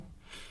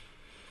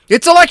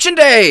It's election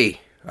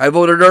day! I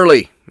voted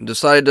early and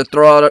decided to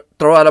throw out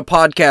a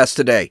podcast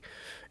today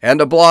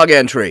and a blog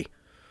entry.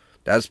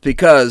 That's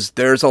because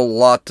there's a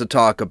lot to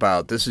talk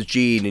about. This is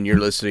Gene, and you're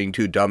listening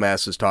to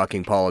Dumbasses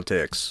Talking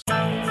Politics.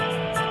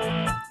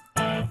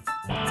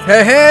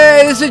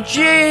 Hey, this is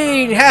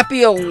Gene!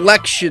 Happy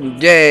election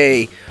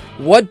day!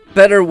 What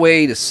better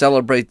way to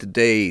celebrate the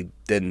day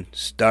than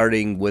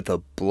starting with a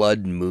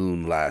blood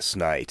moon last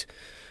night?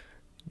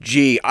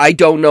 Gee, I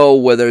don't know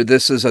whether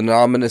this is an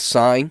ominous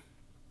sign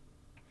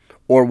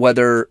or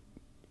whether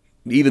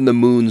even the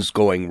moon's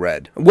going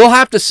red. We'll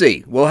have to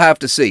see.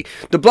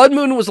 The blood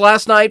moon was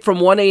last night from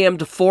 1 a.m.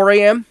 to 4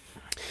 a.m.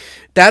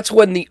 That's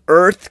when the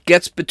earth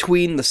gets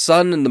between the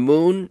sun and the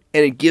moon,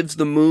 and it gives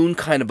the moon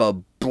kind of a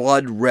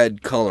blood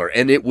red color,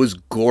 and it was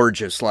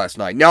gorgeous last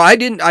night. Now,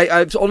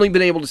 I've only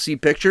been able to see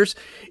pictures.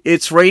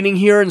 It's raining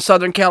here in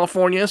Southern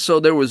California, so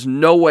there was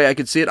no way I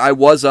could see it. I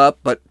was up,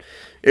 but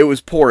it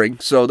was pouring,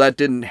 so that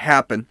didn't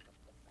happen.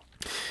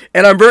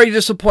 And I'm very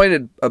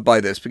disappointed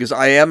by this because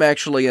I am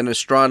actually an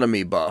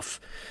astronomy buff.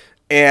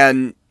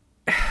 And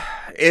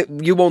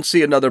you won't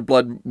see another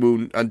blood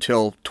moon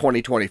until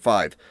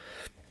 2025.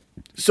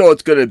 So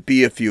it's going to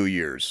be a few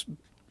years.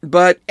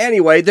 But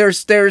anyway,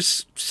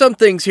 there's some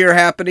things here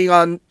happening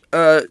on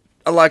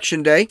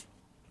Election Day.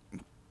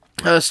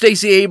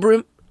 Stacey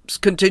Abrams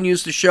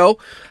continues to show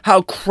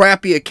how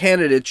crappy a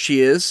candidate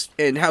she is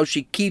and how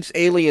she keeps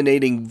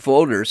alienating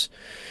voters.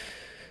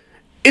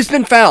 It's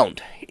been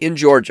found in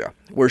Georgia,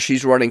 where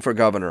she's running for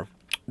governor,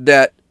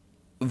 that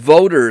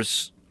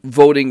voters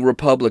voting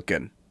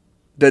Republican,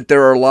 that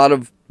there are a lot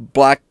of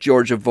black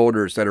Georgia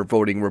voters that are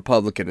voting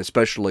Republican,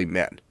 especially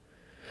men.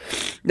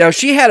 Now,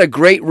 she had a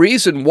great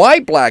reason why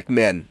black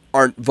men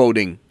aren't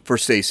voting for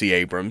Stacey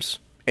Abrams,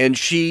 and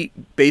she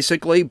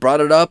basically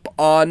brought it up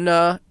on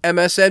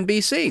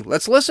MSNBC.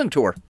 Let's listen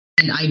to her.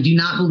 And I do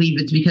not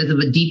believe it's because of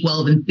a deep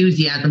well of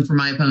enthusiasm for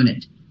my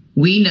opponent.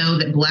 We know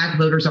that black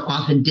voters are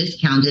often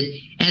discounted,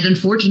 and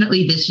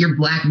unfortunately this year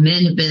black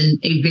men have been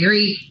a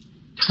very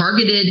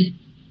targeted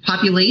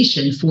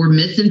population for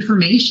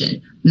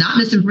misinformation. Not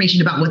misinformation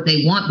about what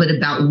they want, but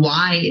about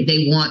why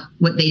they want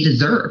what they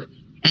deserve.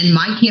 And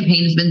my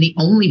campaign has been the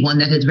only one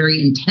that has very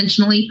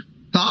intentionally,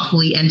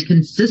 thoughtfully, and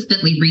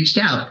consistently reached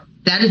out.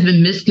 That has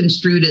been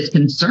misconstrued as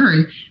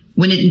concern,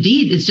 when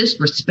indeed it's just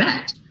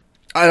respect.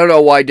 I don't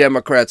know why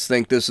Democrats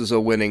think this is a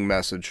winning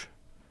message.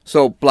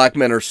 So black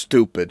men are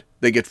stupid.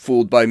 They get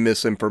fooled by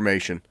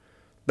misinformation.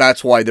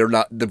 That's why they're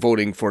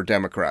voting for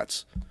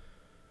Democrats.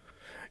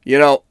 You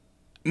know,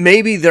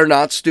 maybe they're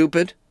not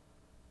stupid.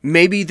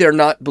 Maybe they're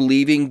not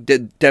believing the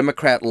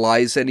Democrat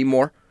lies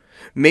anymore.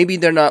 Maybe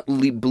they're not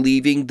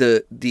believing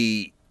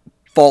the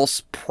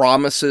false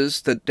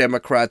promises that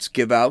Democrats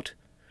give out.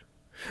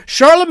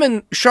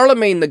 Charlemagne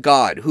the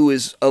God, who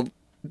is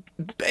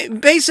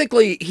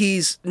basically,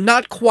 he's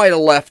not quite a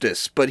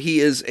leftist, but he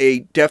is a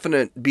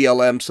definite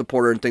BLM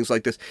supporter and things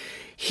like this.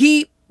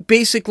 He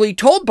basically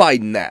told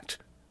Biden that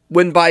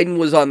when Biden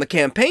was on the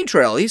campaign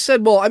trail. He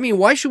said, well, I mean,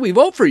 why should we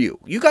vote for you?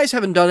 You guys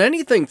haven't done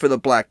anything for the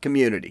black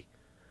community.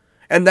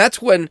 And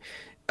that's when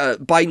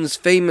Biden's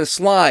famous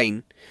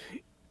line,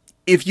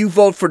 if you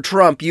vote for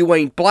Trump, you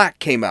ain't black,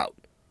 came out.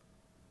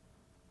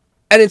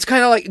 And it's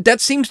kind of like, it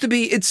seems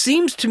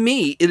to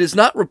me, it is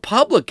not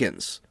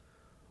Republicans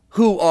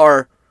who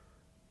are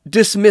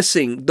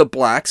dismissing the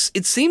blacks.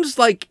 It seems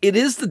like it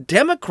is the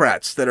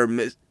Democrats that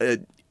are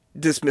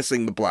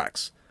dismissing the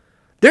blacks.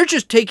 They're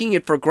just taking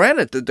it for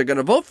granted that they're going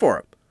to vote for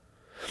him.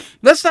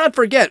 Let's not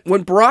forget,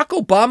 when Barack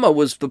Obama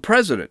was the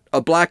president,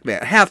 a black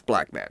man, half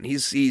black man,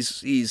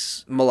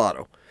 he's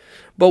mulatto.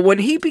 But when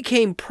he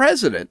became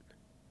president,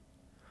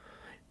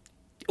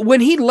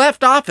 when he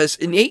left office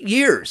in 8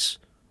 years,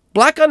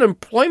 black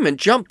unemployment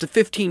jumped to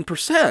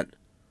 15%.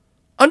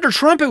 Under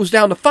Trump, it was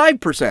down to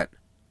 5%,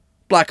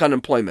 black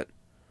unemployment.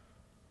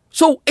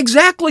 So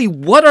exactly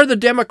what are the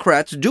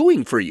Democrats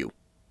doing for you?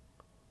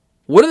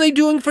 What are they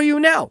doing for you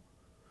now?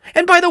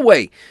 And by the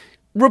way,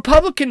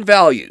 Republican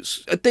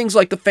values, things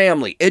like the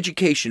family,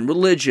 education,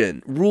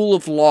 religion, rule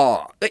of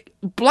law,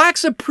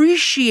 blacks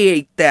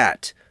appreciate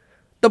that.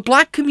 The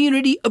black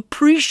community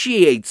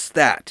appreciates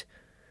that.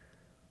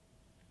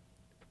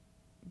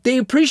 They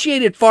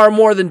appreciate it far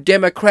more than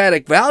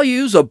democratic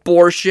values,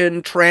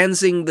 abortion,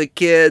 transing the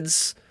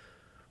kids,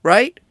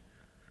 right?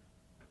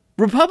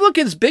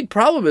 Republicans' big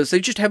problem is they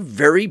just have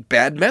very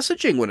bad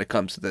messaging when it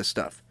comes to this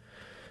stuff.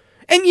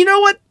 And you know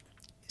what?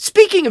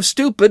 Speaking of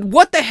stupid,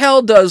 what the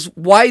hell does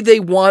why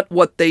they want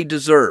what they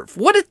deserve?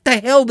 What the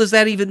hell does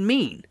that even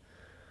mean?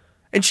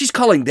 And she's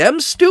calling them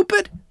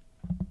stupid?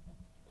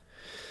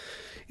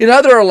 In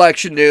other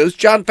election news,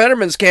 John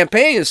Fetterman's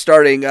campaign is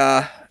starting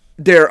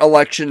their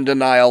election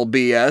denial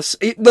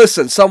BS.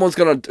 Listen, someone's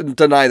going to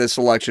deny this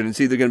election.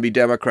 It's either going to be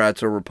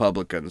Democrats or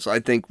Republicans.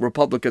 I think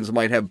Republicans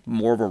might have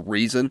more of a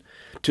reason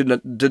to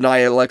deny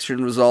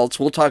election results.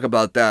 We'll talk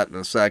about that in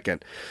a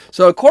second.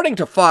 So according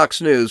to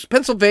Fox News,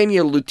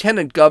 Pennsylvania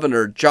Lieutenant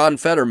Governor John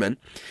Fetterman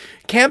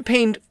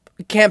campaigned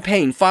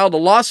campaign filed a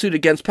lawsuit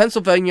against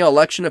Pennsylvania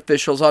election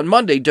officials on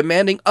Monday,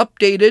 demanding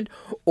updated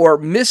or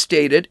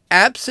misstated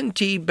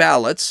absentee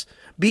ballots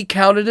be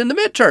counted in the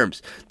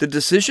midterms. The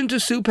decision to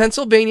sue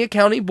Pennsylvania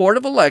County Board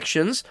of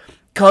Elections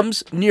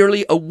comes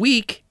nearly a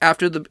week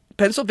after the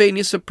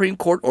Pennsylvania Supreme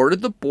Court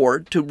ordered the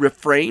board to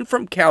refrain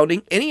from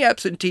counting any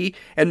absentee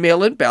and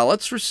mail-in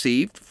ballots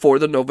received for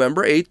the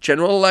November 8th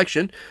general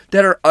election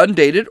that are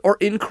undated or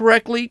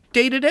incorrectly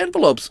dated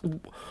envelopes.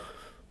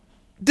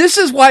 This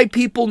is why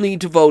people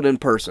need to vote in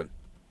person.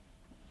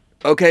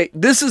 Okay?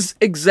 This is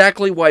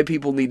exactly why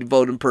people need to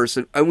vote in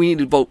person, and we need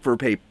to vote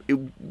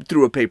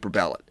through a paper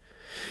ballot.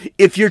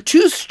 If you're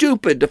too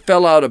stupid to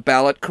fill out a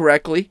ballot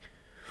correctly,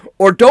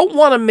 or don't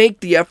want to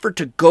make the effort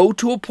to go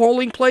to a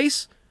polling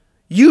place,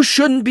 you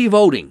shouldn't be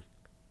voting.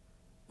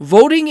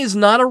 Voting is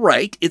not a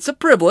right, it's a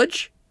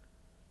privilege.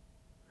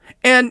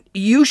 And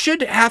you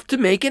should have to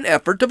make an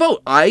effort to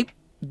vote. I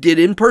did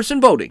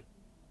in-person voting.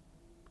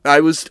 I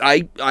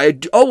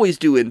always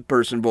do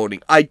in-person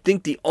voting. I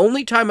think the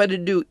only time I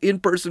didn't do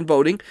in-person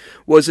voting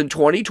was in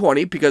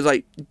 2020 because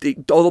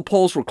all the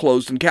polls were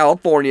closed in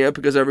California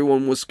because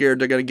everyone was scared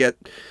they're going to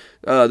get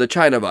the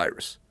China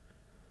virus.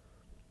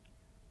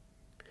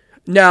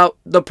 Now,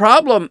 the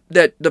problem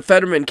that the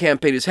Fetterman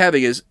campaign is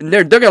having is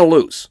they're going to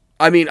lose.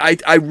 I mean,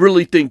 I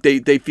really think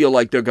they feel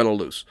like they're going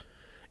to lose.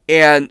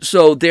 And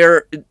so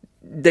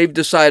they've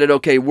decided,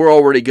 okay, we're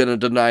already going to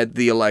deny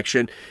the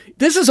election.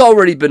 This has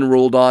already been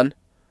ruled on.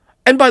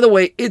 And by the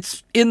way,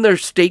 it's in their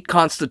state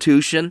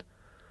constitution.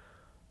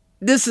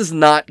 This is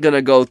not going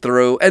to go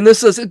through. And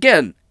this is,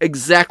 again,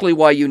 exactly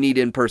why you need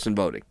in-person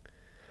voting.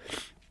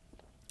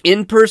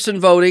 In-person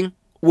voting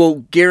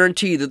will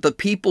guarantee that the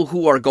people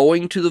who are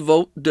going to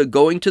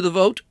the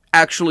vote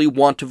actually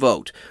want to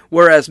vote.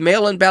 Whereas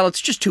mail-in ballots,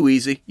 just too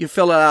easy. You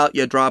fill it out,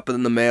 you drop it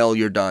in the mail,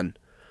 you're done.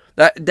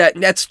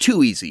 That's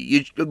too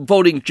easy.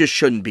 Voting just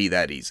shouldn't be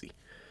that easy.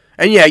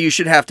 And yeah, you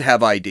should have to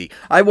have ID.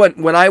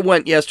 When I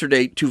went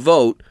yesterday to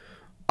vote,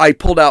 I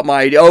pulled out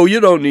my ID. Oh, you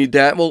don't need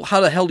that. Well,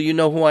 how the hell do you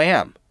know who I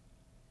am?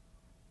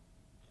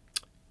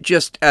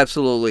 Just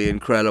absolutely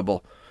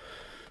incredible.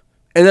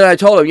 And then I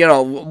told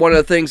him, one of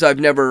the things I've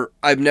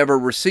never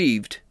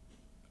received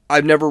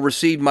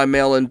my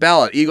mail-in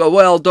ballot. You go,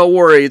 well, don't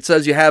worry, it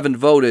says you haven't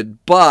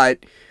voted,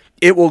 but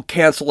it will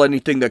cancel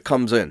anything that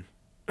comes in.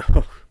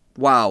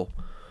 Wow.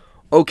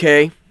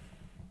 Okay.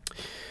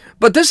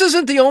 But this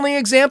isn't the only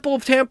example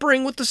of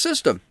tampering with the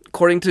system.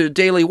 According to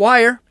Daily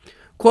Wire,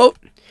 quote,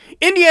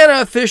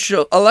 Indiana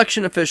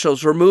election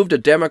officials removed a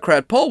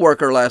Democrat poll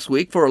worker last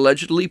week for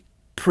allegedly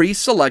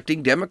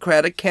pre-selecting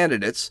Democratic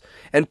candidates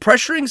and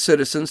pressuring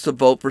citizens to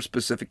vote for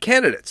specific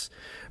candidates.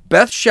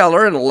 Beth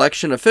Scheller, an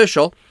election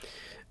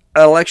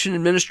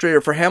administrator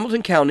for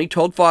Hamilton County,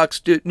 told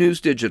Fox News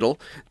Digital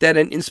that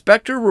an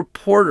inspector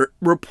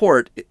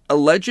report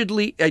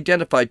allegedly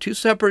identified two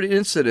separate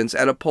incidents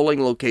at a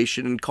polling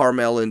location in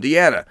Carmel,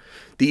 Indiana.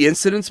 The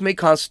incidents may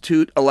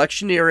constitute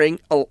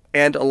electioneering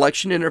and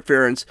election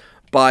interference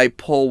by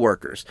poll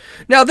workers.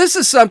 Now, this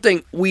is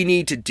something we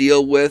need to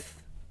deal with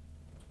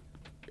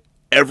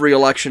every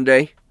election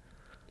day.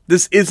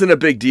 This isn't a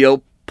big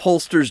deal.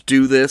 Pollsters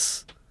do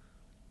this.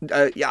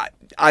 Yeah,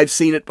 I've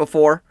seen it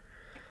before.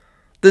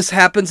 This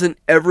happens in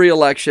every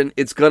election.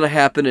 It's going to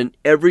happen in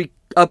every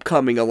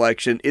upcoming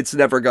election. It's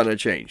never going to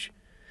change.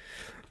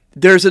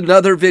 There's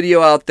another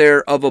video out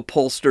there of a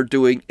pollster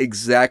doing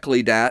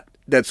exactly that,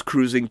 that's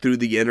cruising through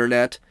the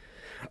internet.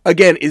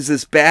 Again, is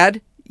this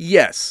bad?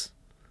 Yes.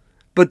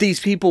 But these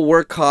people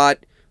were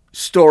caught.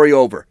 Story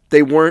over.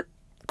 They weren't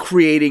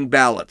creating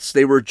ballots.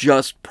 They were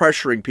just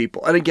pressuring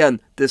people. And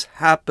again, this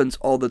happens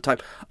all the time.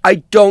 I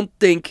don't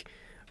think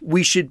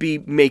we should be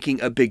making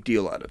a big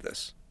deal out of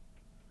this.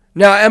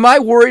 Now, am I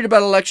worried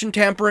about election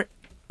tampering?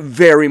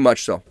 Very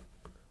much so.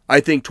 I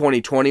think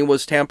 2020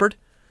 was tampered.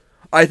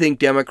 I think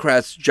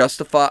Democrats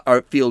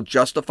feel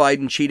justified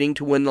in cheating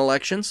to win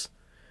elections.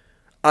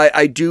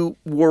 I do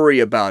worry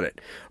about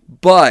it.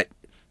 But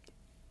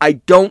I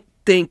don't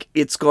think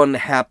it's going to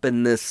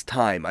happen this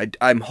time.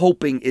 I'm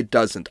hoping it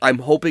doesn't. I'm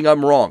hoping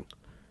I'm wrong.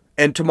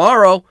 And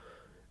tomorrow,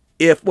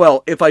 if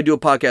I do a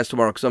podcast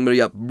tomorrow, because I'm going to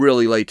be up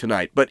really late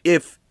tonight, but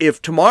if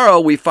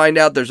tomorrow we find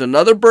out there's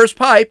another burst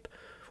pipe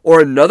or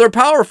another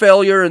power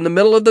failure in the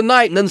middle of the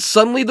night, and then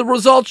suddenly the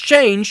results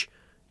change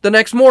the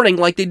next morning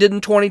like they did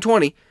in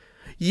 2020,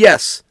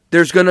 yes,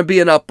 there's going to be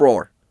an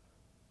uproar.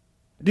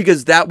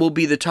 Because that will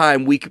be the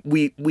time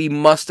we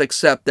must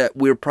accept that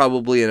we're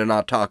probably in an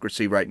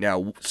autocracy right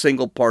now,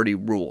 single party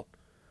rule.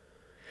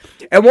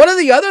 And one of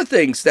the other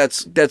things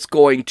that's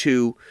going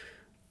to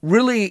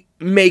really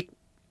make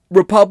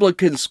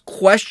Republicans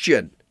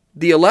question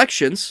the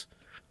elections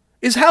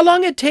is how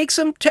long it takes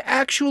them to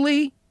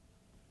actually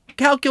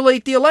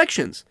calculate the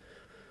elections.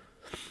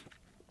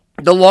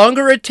 The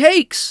longer it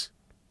takes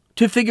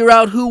to figure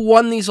out who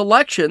won these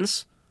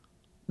elections,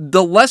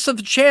 the less of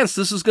a chance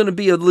this is going to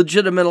be a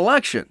legitimate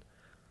election.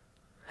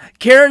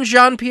 Karen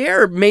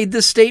Jean-Pierre made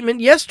this statement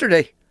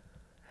yesterday.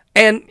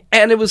 And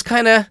it was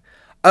kind of,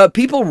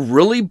 People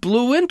really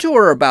blew into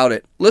her about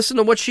it. Listen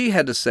to what she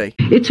had to say.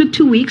 It took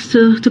 2 weeks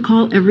to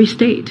call every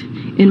state.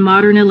 In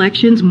modern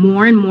elections,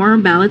 more and more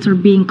ballots are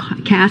being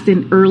cast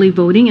in early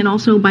voting and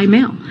also by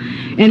mail.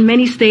 And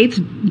many states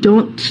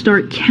don't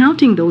start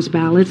counting those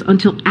ballots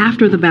until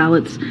after the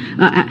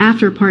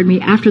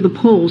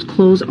polls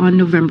close on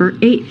November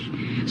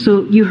 8th.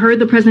 So you heard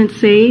the president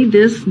say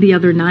this the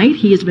other night.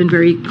 He has been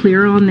very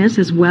clear on this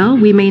as well.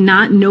 We may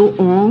not know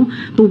all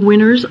the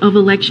winners of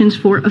elections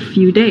for a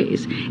few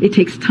days. It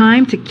takes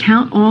time to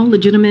count all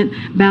legitimate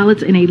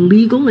ballots in a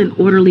legal and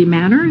orderly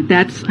manner.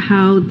 That's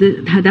how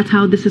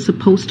this is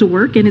supposed to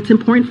work. And it's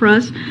important for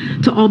us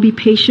to all be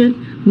patient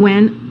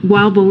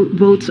while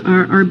votes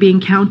are being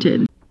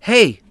counted.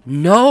 Hey,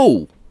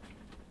 no.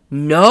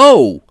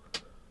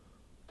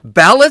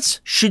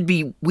 Ballots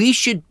we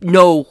should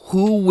know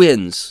who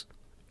wins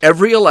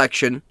every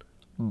election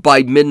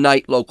by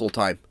midnight local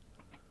time.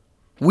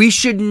 We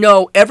should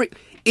know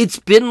it's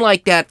been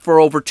like that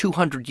for over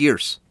 200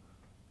 years.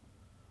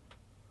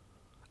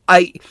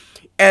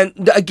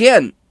 And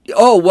again,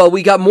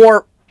 we got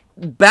more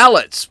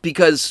ballots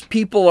because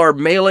people are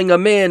mailing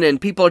them in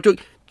and people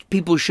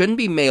shouldn't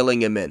be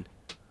mailing them in.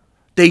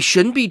 They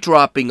shouldn't be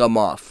dropping them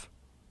off.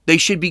 They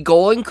should be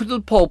going to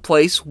the poll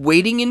place,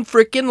 waiting in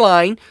frickin'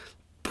 line,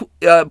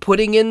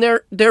 putting in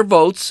their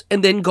votes,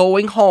 and then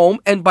going home.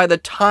 And by the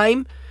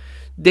time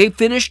they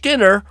finish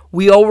dinner,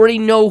 we already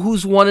know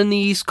who's won in the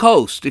East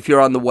Coast if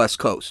you're on the West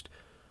Coast.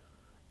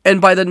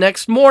 And by the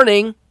next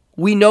morning,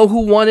 we know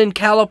who won in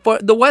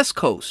California, the West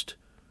Coast.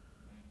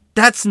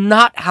 That's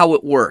not how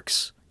it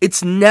works.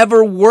 It's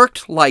never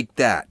worked like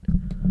that.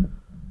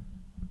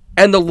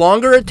 And the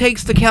longer it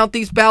takes to count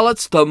these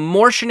ballots, the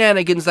more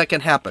shenanigans that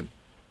can happen.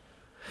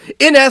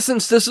 In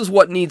essence, this is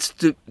what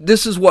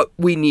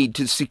we need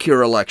to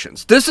secure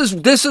elections. This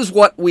is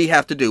what we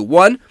have to do.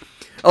 1,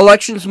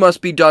 elections must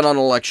be done on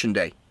election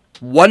day.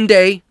 One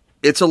day,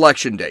 it's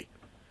election day.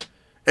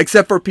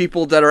 Except for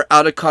people that are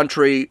out of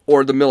country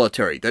or the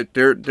military.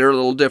 They're a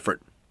little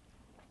different.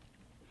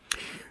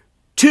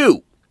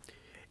 2,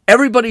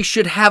 everybody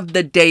should have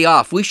the day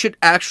off. We should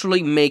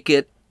actually make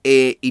it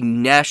a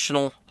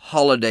national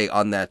holiday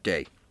on that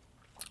day.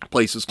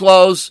 Places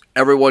close,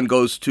 everyone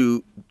goes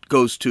to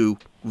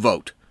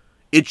vote.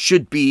 It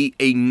should be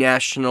a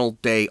national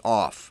day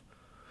off.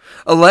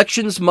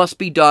 Elections must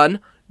be done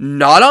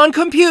not on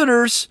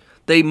computers.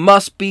 They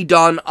must be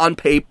done on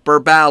paper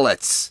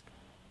ballots.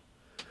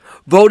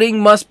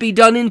 Voting must be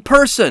done in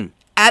person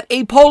at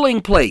a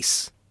polling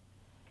place.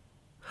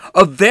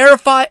 A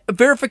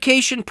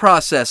verification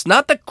process,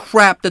 not the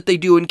crap that they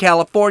do in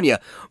California.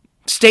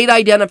 State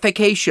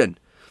identification,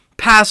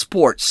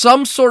 passport,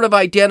 some sort of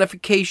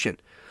identification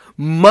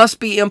must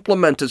be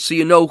implemented so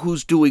you know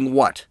who's doing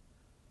what.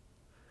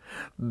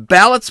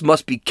 Ballots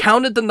must be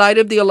counted the night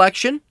of the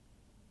election.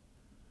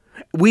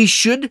 We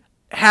should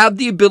have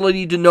the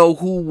ability to know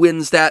who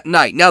wins that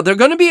night. Now, there are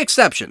going to be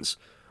exceptions.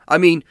 I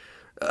mean,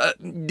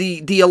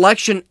 the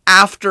election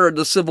after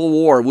the Civil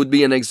War would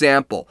be an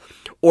example.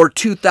 Or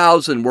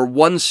 2000, where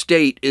one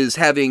state is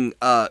having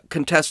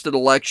contested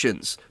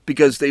elections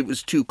because it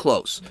was too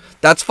close.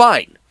 That's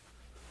fine.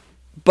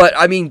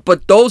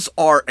 But those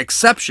are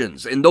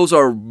exceptions, and those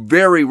are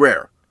very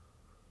rare.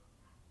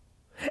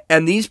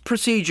 And these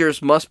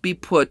procedures must be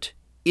put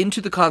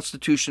into the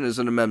Constitution as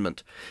an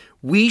amendment.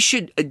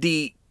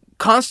 The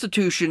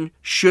Constitution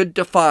should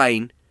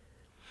define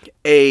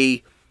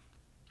a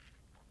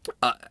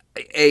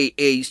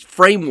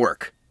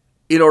framework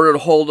in order to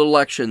hold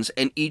elections,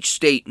 and each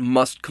state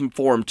must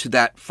conform to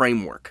that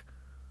framework.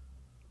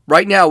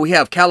 Right now, we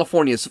have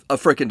California's a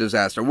freaking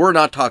disaster. We're an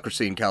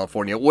autocracy in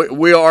California.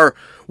 We are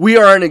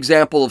an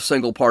example of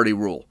single-party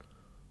rule.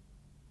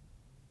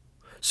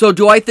 So,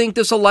 do I think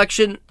this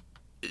election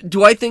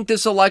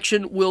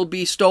will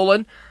be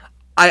stolen?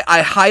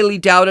 I highly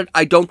doubt it.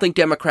 I don't think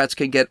Democrats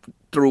can get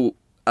through,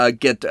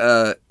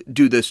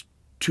 do this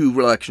 2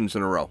 elections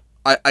in a row.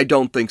 I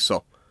don't think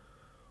so.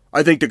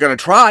 I think they're going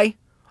to try.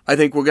 I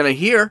think we're going to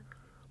hear.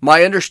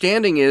 My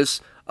understanding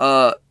is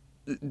a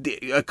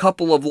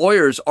couple of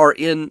lawyers are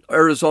in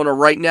Arizona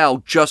right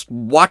now just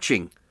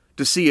watching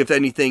to see if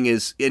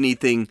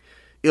anything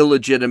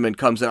illegitimate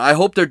comes in. I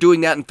hope they're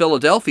doing that in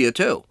Philadelphia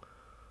too,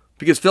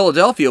 because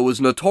Philadelphia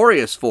was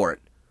notorious for it.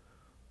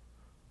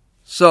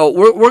 So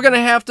we're going to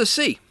have to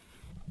see.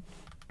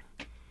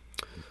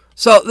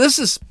 So this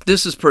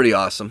is pretty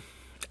awesome.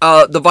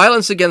 The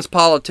violence against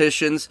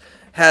politicians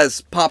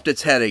has popped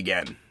its head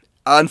again.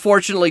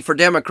 Unfortunately for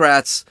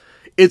Democrats,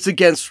 it's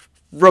against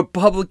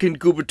Republican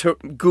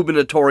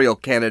gubernatorial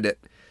candidate.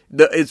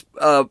 It's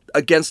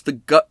against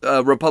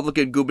the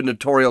Republican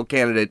gubernatorial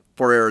candidate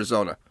for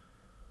Arizona.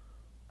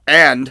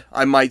 And,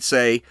 I might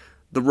say,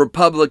 the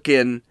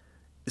Republican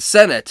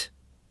senator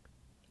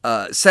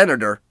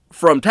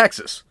from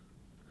Texas.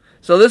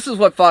 So this is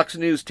what Fox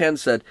News 10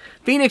 said.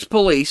 Phoenix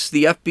police,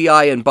 the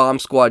FBI, and bomb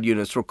squad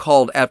units were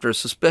called after a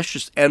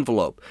suspicious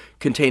envelope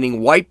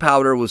containing white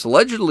powder was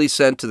allegedly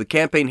sent to the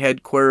campaign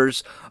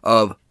headquarters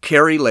of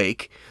Kari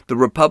Lake, the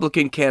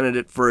Republican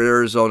candidate for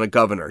Arizona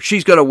governor.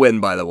 She's going to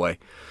win, by the way.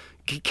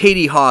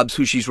 Katie Hobbs,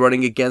 who she's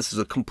running against, is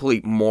a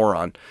complete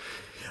moron.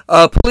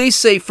 Police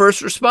say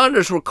first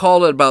responders were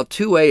called at about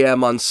 2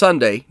 a.m. on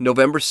Sunday,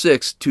 November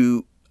 6th,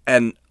 to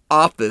an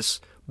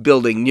office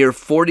building near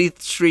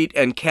 40th Street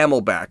and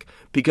Camelback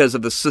because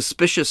of the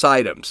suspicious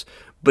items,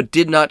 but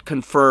did not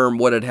confirm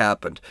what had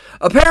happened.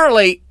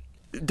 Apparently,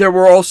 there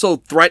were also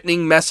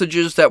threatening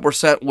messages that were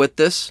sent with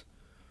this.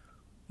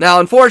 Now,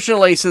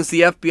 unfortunately, since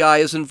the FBI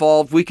is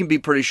involved, we can be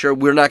pretty sure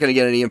we're not going to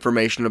get any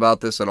information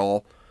about this at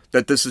all.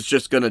 That this is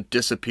just going to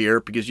disappear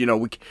because, you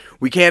know,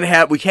 we can't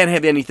have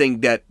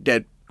anything that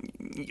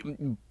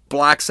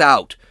blacks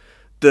out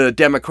the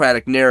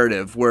Democratic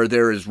narrative where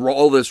there is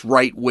all this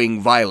right-wing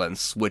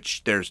violence,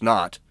 which there's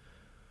not.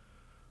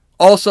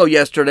 Also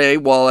yesterday,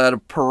 while at a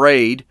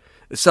parade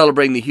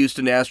celebrating the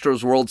Houston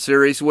Astros World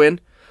Series win,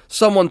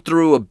 someone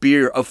threw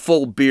a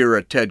full beer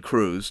at Ted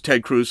Cruz.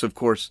 Ted Cruz, of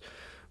course,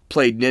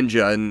 played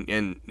ninja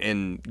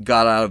and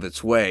got out of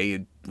its way.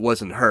 It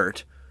wasn't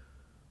hurt.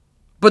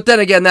 But then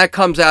again, that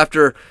comes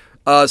after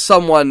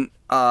someone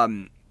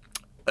comes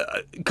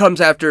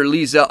after a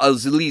Lee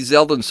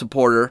Zeldin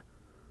supporter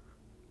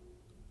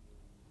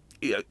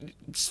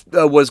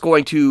was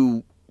going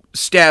to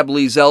stab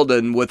Lee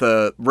Zeldin with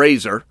a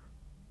razor.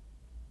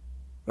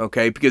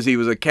 Okay, because he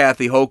was a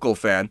Kathy Hochul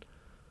fan,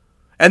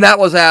 and that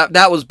was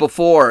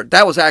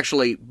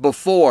actually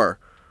before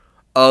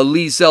a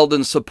Lee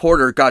Zeldin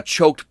supporter got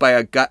choked by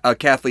a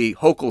Kathy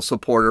Hochul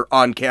supporter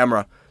on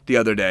camera the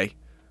other day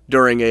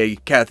during a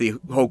Kathy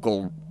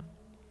Hochul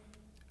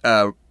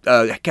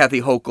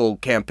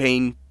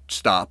campaign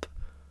stop.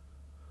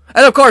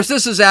 And of course,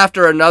 this is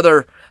after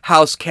another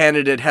House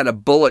candidate had a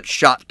bullet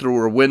shot through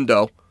her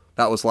window.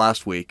 That was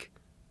last week.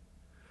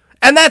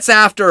 And that's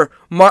after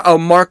a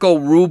Marco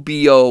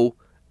Rubio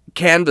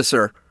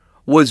canvasser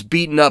was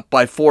beaten up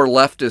by 4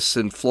 leftists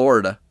in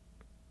Florida.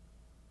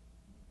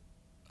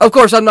 Of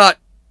course, I'm not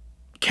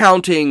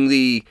counting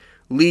the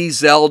Lee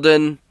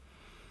Zeldin.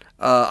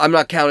 I'm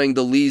not counting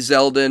the Lee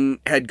Zeldin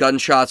had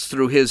gunshots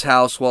through his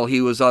house while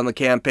he was on the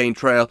campaign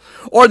trail,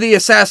 or the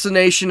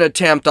assassination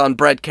attempt on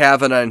Brett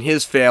Kavanaugh and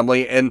his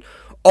family, and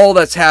all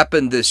that's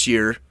happened this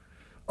year.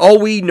 All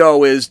we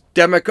know is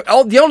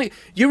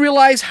you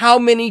realize how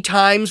many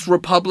times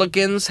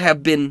Republicans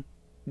have been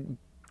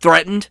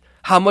threatened?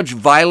 How much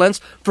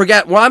violence?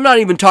 I'm not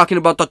even talking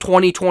about the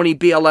 2020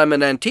 BLM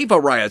and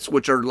Antifa riots,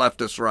 which are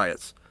leftist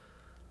riots.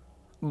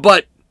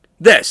 But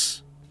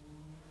this.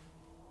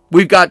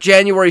 We've got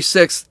January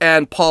 6th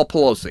and Paul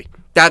Pelosi.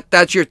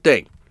 That's your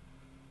thing.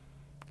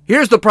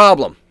 Here's the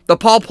problem. The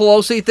Paul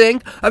Pelosi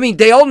thing, I mean,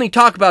 they only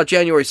talk about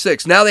January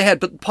 6th. Now they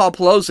had Paul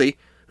Pelosi,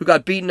 who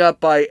got beaten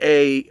up by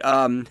a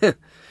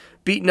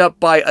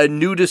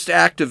nudist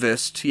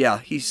activist. Yeah,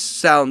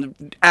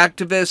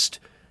 activist,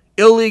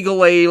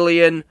 illegal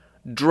alien,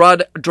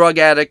 drug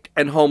addict,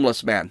 and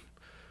homeless man.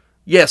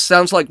 Yes,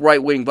 sounds like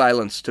right-wing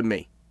violence to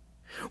me.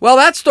 Well,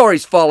 that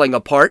story's falling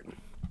apart.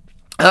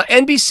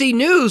 NBC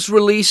News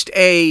released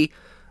a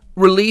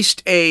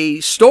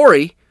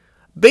story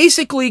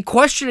basically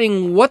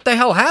questioning what the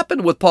hell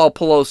happened with Paul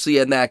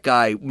Pelosi and that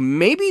guy.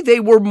 Maybe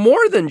it was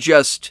more than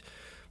just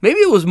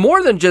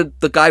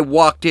the guy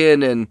walked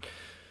in and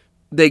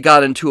they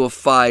got into a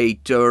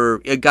fight,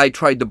 or a guy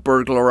tried to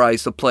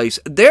burglarize the place.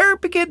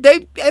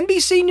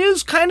 NBC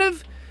News kind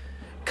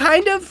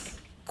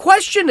of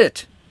questioned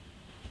it.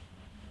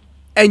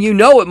 And you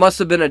know it must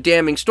have been a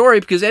damning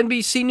story because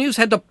NBC News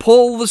had to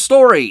pull the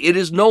story. It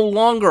is no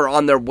longer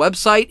on their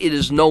website. It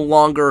is no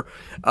longer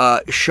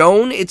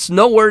shown. It's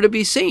nowhere to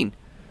be seen.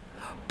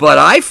 But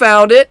I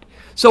found it.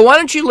 So why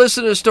don't you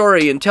listen to the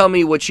story and tell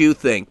me what you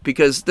think?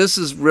 Because this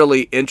is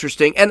really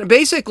interesting. And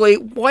basically,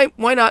 why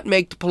not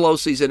make the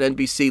Pelosi's and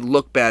NBC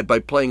look bad by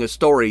playing a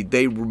story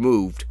they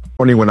removed?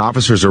 When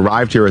officers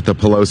arrived here at the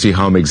Pelosi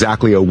home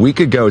exactly a week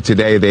ago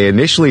today, they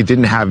initially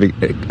didn't have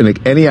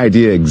any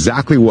idea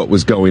exactly what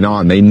was going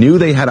on. They knew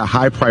they had a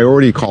high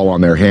priority call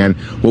on their hand.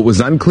 What was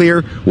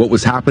unclear, what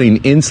was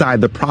happening inside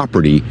the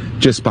property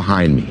just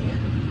behind me.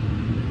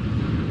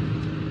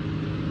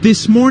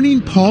 This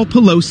morning, Paul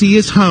Pelosi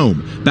is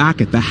home,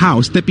 back at the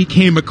house that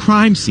became a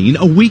crime scene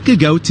a week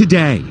ago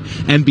today.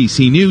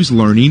 NBC News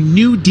learning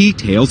new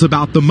details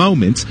about the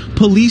moments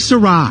police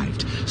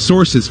arrived.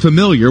 Sources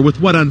familiar with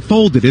what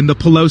unfolded in the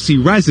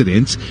Pelosi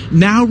residence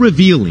now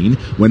revealing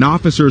when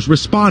officers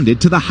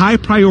responded to the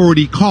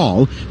high-priority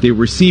call, they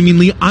were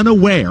seemingly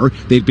unaware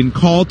they'd been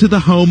called to the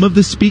home of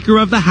the Speaker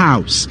of the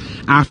House.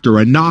 After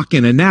a knock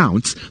and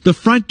announce, the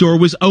front door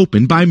was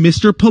opened by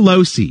Mr.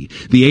 Pelosi.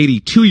 The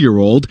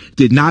 82-year-old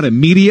did not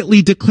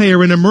immediately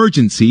declare an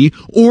emergency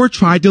or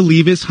try to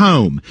leave his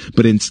home,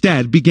 but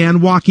instead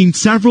began walking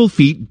several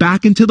feet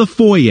back into the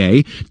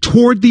foyer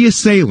toward the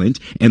assailant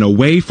and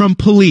away from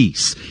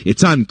police.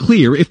 It's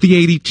unclear if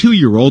the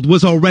 82-year-old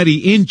was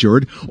already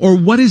injured or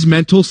what his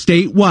mental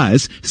state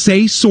was,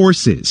 say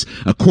sources.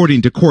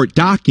 According to court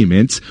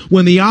documents,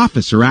 when the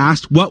officer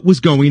asked what was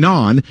going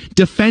on,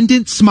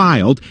 defendant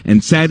smiled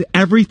and said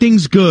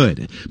everything's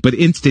good. But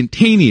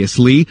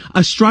instantaneously,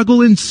 a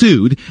struggle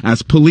ensued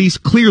as police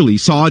clearly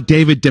saw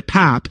David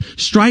DePape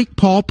strike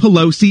Paul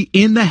Pelosi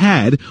in the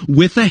head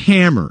with a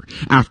hammer.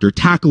 After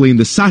tackling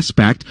the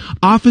suspect,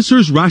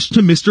 officers rushed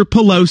to Mr.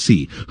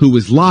 Pelosi, who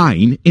was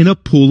lying in a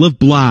pool of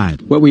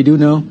blood. What we do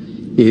know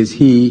is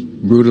he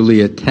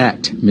brutally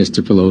attacked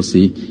Mr.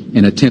 Pelosi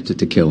and attempted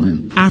to kill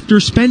him. After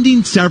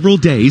spending several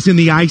days in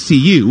the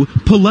ICU,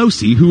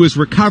 Pelosi, who is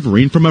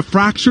recovering from a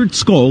fractured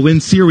skull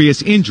and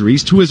serious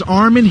injuries to his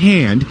arm and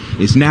hand,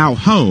 is now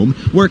home,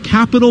 where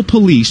Capitol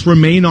Police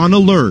remain on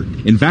alert.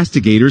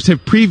 Investigators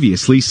have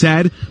previously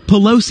said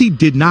Pelosi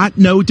did not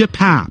know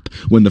DePape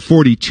when the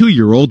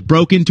 42-year-old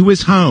broke into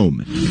his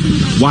home.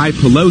 Why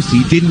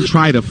Pelosi didn't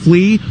try to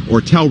flee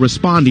or tell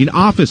responding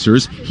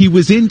officers he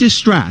was in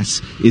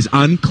distress is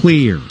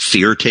unclear.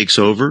 Fear takes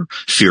over.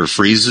 Fear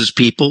freezes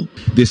people.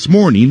 This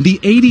morning, the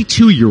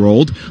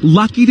 82-year-old,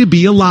 lucky to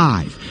be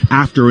alive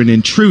after an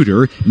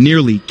intruder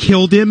nearly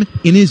killed him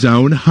in his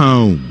own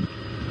home.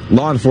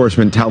 Law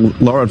enforcement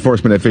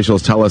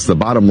officials tell us the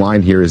bottom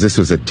line here is this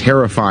was a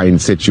terrifying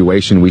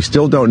situation. We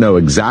still don't know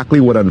exactly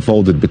what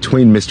unfolded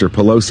between Mr.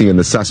 Pelosi and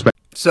the suspect.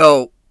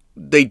 So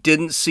they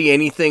didn't see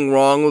anything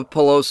wrong with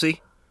Pelosi.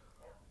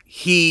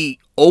 He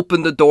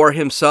opened the door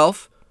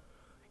himself.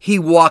 He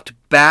walked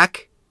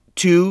back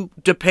to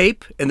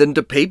DePape, and then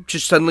DePape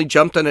just suddenly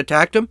jumped and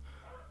attacked him.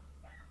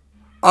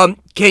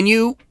 Can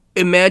you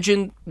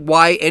imagine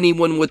why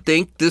anyone would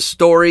think this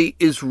story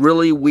is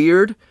really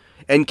weird?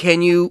 And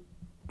can you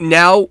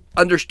now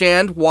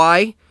understand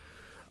why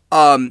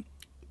the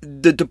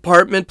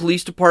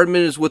police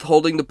department is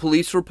withholding the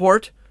police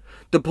report?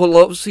 The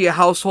Pelosi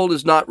household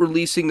is not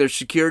releasing their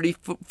security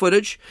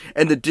footage,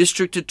 and the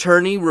district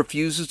attorney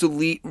refuses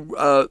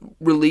to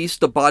release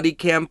the body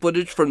cam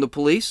footage from the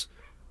police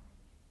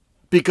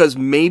because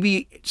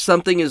maybe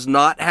something is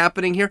not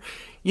happening here.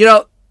 You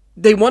know,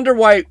 they wonder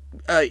why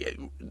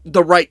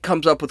the right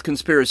comes up with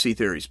conspiracy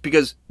theories,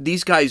 because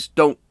these guys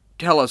don't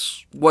tell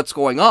us what's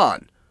going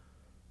on.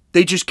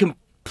 They just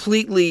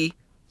completely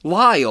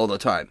lie all the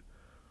time.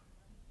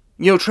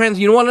 You know,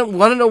 you want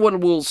to know what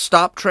will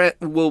stop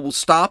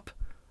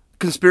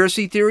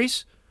conspiracy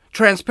theories?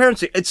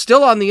 Transparency. It's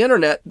still on the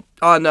internet,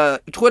 on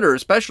Twitter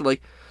especially,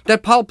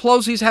 that Paul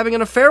Pelosi's having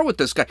an affair with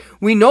this guy.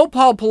 We know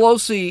Paul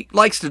Pelosi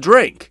likes to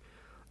drink.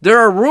 There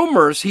are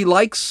rumors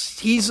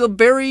he's a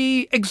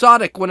very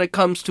exotic when it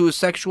comes to his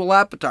sexual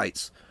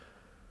appetites.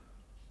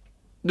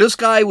 This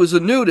guy was a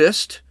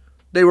nudist.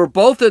 They were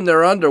both in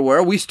their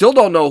underwear. We still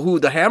don't know who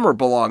the hammer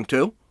belonged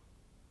to.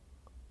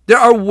 There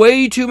are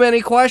way too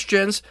many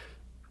questions.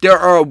 There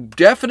are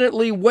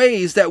definitely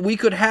ways that we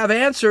could have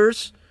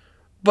answers,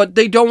 but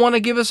they don't want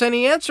to give us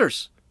any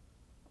answers.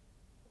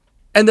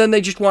 And then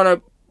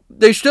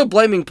they're still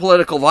blaming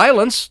political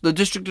violence. The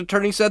district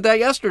attorney said that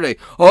yesterday.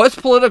 Oh, it's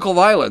political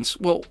violence.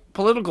 Well,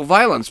 political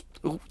violence?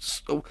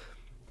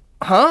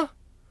 Huh?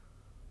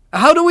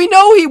 How do we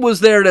know he was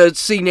there to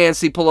see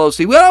Nancy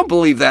Pelosi? We don't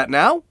believe that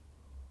now.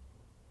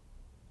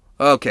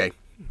 Okay.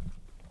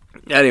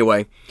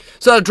 Anyway,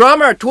 so the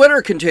drama on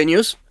Twitter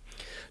continues.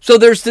 So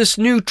there's this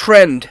new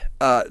trend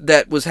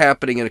that was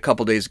happening a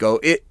couple days ago.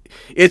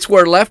 It's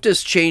where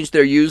leftists change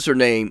their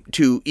username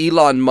to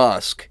Elon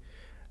Musk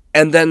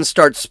and then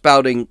start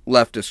spouting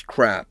leftist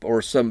crap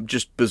or some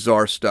just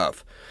bizarre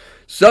stuff.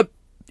 Some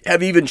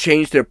have even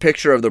changed their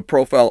picture of their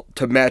profile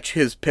to match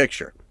his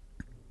picture.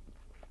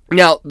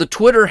 Now, the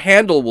Twitter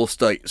handle will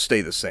stay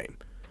the same.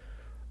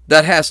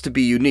 That has to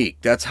be unique.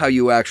 That's how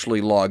you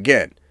actually log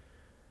in.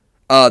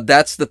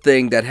 That's the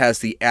thing that has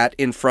the @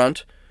 in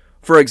front.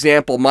 For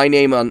example, my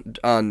name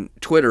on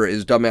Twitter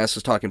is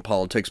Dumbasses Talking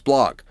Politics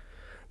blog.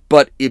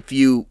 But if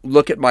you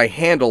look at my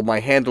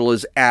handle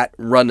is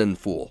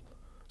 @runninfool.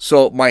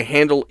 So my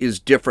handle is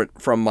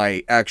different from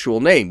my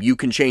actual name. You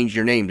can change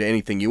your name to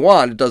anything you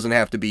want. It doesn't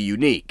have to be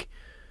unique.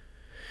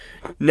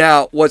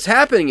 Now, what's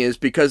happening is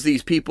because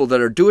these people that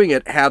are doing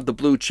it have the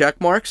blue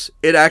check marks,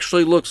 it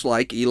actually looks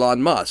like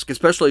Elon Musk,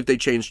 especially if they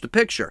change the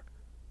picture.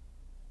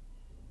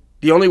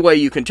 The only way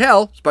you can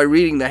tell is by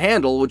reading the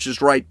handle, which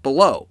is right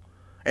below.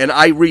 And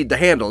I read the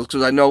handles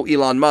because I know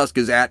Elon Musk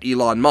is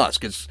 @Elon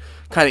Musk. It's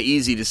kind of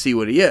easy to see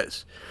what he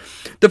is.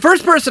 The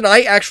first person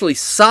I actually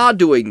saw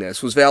doing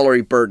this was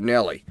Valerie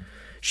Bertinelli.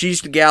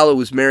 She's the gal who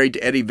was married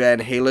to Eddie Van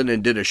Halen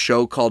and did a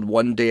show called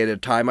One Day at a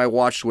Time I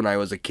watched when I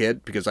was a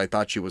kid because I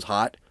thought she was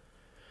hot.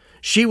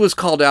 She was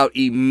called out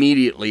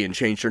immediately and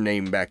changed her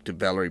name back to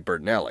Valerie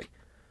Bertinelli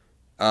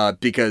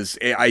because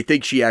I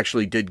think she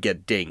actually did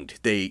get dinged.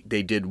 They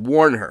did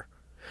warn her.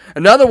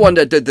 Another one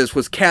that did this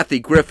was Kathy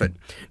Griffin.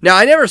 Now,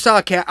 I never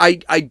saw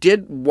I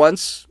did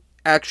once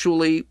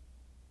actually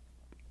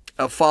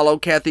follow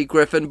Kathy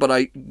Griffin,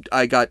 but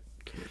I got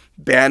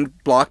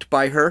blocked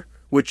by her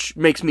which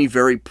makes me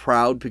very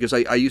proud because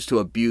I used to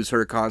abuse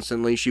her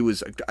constantly.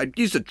 I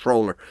used to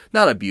troll her,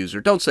 not abuse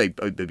her. Don't say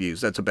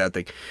abuse, that's a bad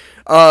thing.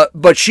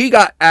 But she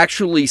got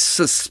actually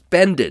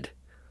suspended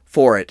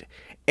for it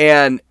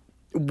and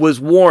was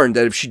warned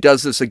that if she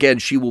does this again,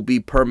 she will be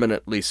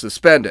permanently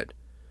suspended.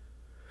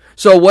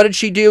 So what did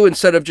she do?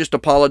 Instead of just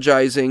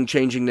apologizing,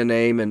 changing the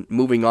name, and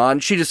moving on,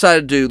 she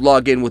decided to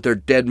log in with her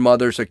dead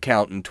mother's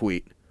account and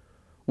tweet,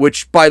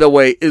 which, by the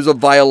way, is a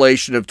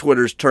violation of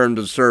Twitter's terms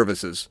of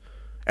services.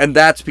 And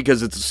that's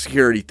because it's a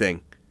security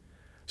thing.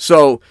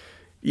 So,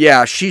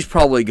 yeah, she's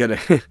probably going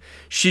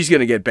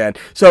to get banned.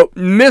 So,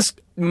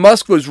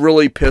 Musk was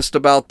really pissed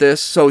about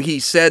this. So he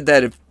said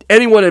that if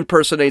anyone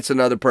impersonates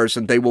another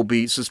person, they will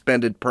be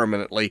suspended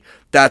permanently.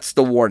 That's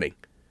the warning.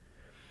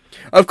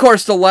 Of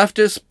course, the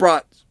leftists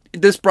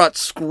brought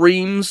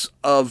screams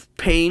of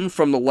pain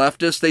from the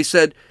leftists. They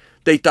said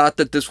they thought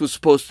that this was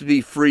supposed to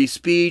be free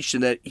speech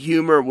and that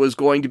humor was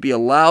going to be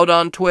allowed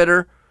on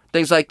Twitter,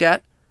 things like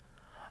that.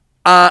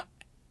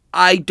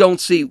 I don't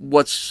see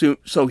what's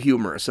so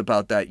humorous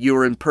about that.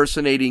 You're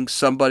impersonating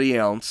somebody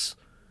else,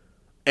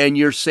 and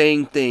you're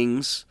saying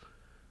things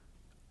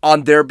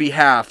on their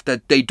behalf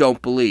that they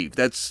don't believe.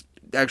 That's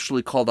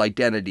actually called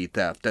identity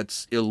theft.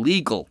 That's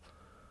illegal.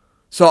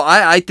 So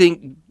I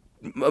think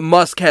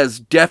Musk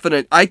has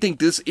I think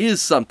this is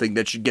something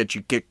that should get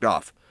you kicked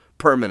off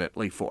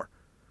permanently for.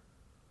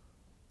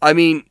 I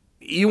mean,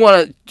 you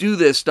want to do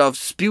this stuff,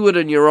 spew it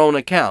in your own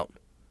account.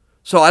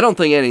 So I don't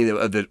think any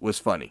of it was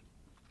funny.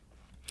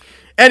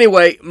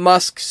 Anyway,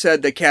 Musk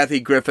said that Kathy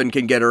Griffin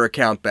can get her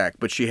account back,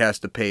 but she has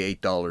to pay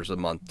 $8 a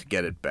month to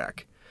get it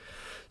back.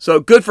 So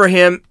good for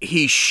him.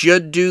 He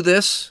should do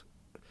this.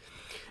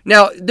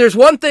 Now, there's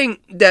one thing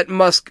that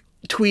Musk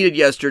tweeted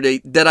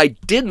yesterday that I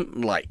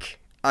didn't like.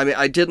 I mean,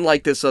 I didn't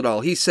like this at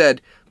all. He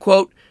said,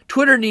 quote,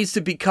 "Twitter needs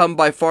to become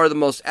by far the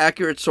most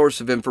accurate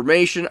source of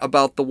information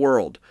about the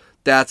world.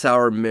 That's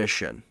our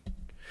mission."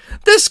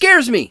 This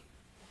scares me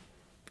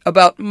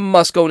about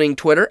Musk owning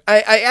Twitter.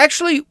 I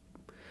actually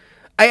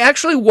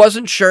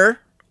wasn't sure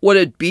what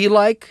it'd be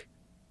like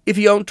if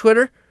he owned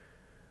Twitter.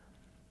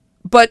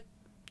 But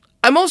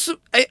I'm also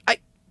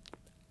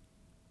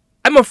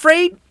I'm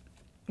afraid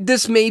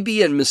this may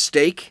be a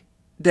mistake,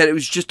 that it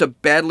was just a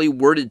badly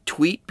worded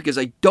tweet, because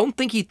I don't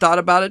think he thought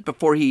about it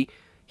before he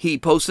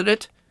posted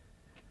it.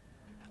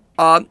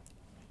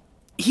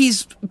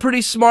 He's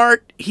pretty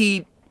smart.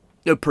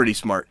 Pretty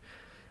smart.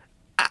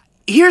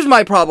 Here's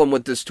my problem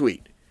with this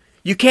tweet.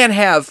 You can't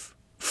have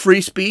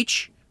free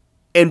speech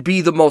and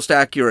be the most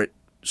accurate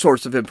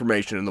source of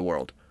information in the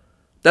world.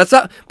 That's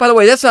not, by the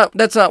way, that's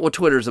not what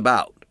Twitter's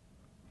about.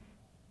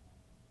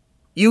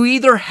 You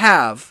either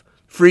have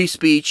free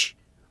speech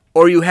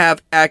or you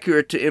have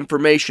accurate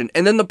information.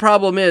 And then the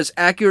problem is,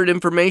 accurate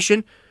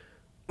information,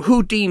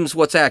 who deems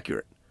what's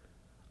accurate?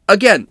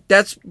 Again,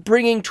 that's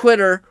bringing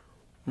Twitter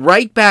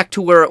right back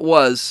to where it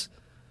was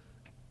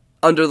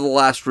under the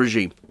last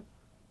regime.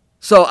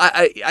 So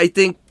I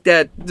think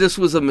that this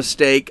was a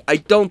mistake. I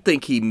don't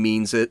think he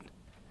means it.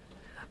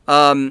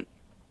 I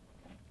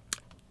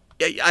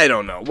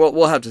don't know.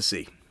 We'll have to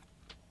see.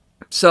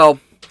 So,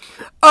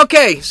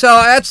 okay.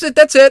 So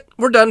that's it.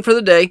 We're done for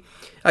the day.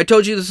 I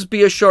told you this would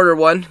be a shorter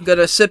one. I'm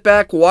gonna sit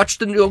back,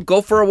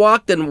 go for a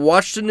walk, then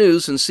watch the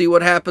news and see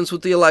what happens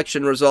with the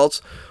election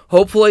results.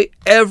 Hopefully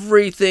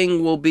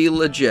everything will be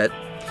legit.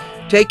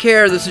 Take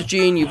care. This is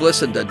Gene. You've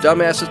listened to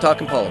Dumbasses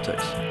Talking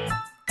Politics.